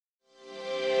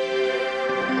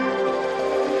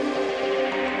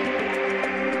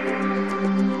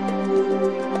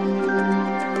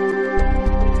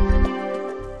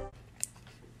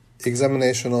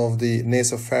examination of the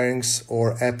nasopharynx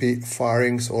or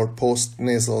epipharynx or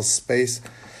postnasal space.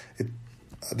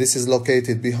 This is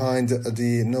located behind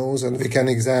the nose, and we can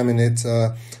examine it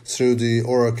through the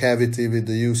oral cavity with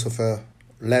the use of a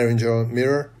laryngeal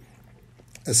mirror.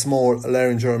 A small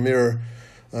laryngeal mirror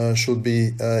should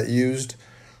be used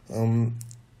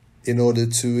in order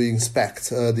to inspect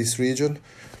this region.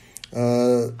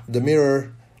 The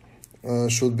mirror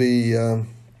should be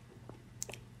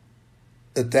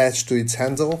attached to its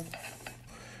handle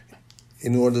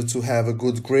in order to have a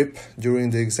good grip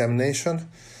during the examination,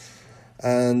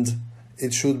 and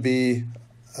it should be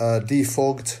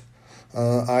defogged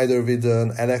either with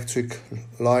an electric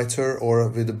lighter or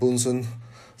with a Bunsen's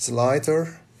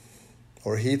lighter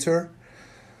or heater.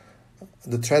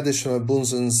 The traditional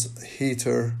Bunsen's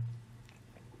heater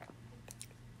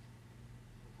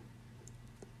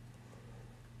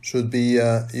should be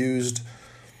used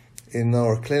in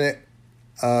our clinic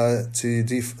to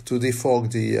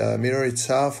defog the mirror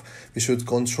itself. We should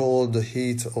control the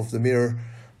heat of the mirror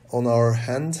on our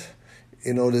hand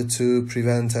in order to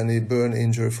prevent any burn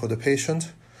injury for the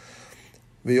patient.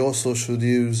 We also should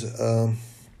use a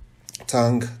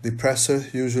tongue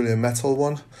depressor, usually a metal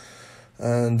one,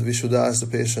 and we should ask the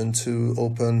patient to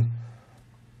open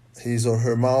his or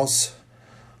her mouth,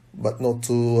 but not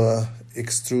to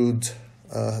extrude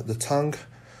the tongue.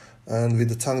 And with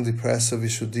the tongue depressor, we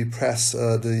should depress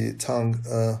the tongue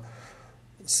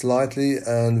slightly,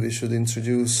 and we should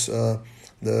introduce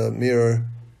the mirror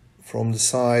from the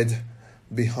side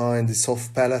behind the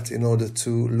soft palate in order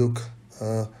to look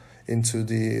into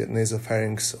the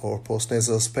nasopharynx or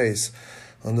postnasal space.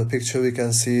 On the picture we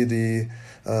can see the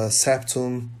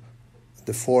septum,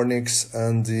 the fornix,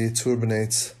 and the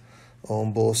turbinates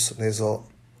on both nasal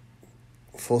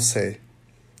fossae.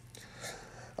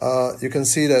 You can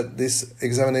see that this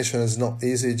examination is not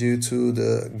easy due to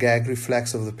the gag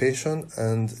reflex of the patient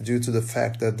and due to the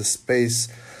fact that the space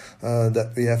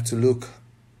that we have to look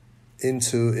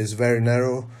into is very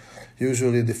narrow.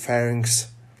 Usually the pharynx,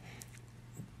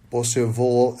 posterior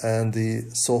wall, and the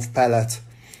soft palate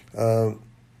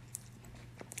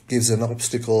gives an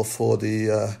obstacle for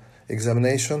the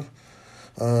examination.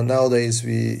 Nowadays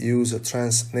we use a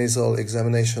transnasal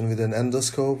examination with an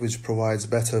endoscope, which provides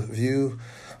better view.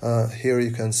 Here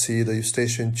you can see the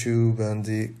eustachian tube and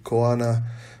the choana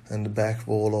and the back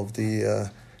wall of the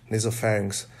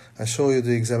nasopharynx. I show you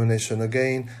the examination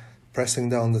again, pressing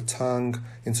down the tongue,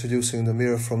 introducing the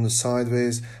mirror from the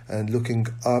sideways, and looking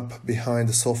up behind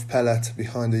the soft palate,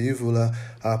 behind the uvula,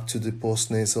 up to the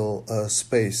postnasal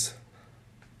space.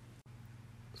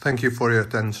 Thank you for your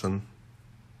attention.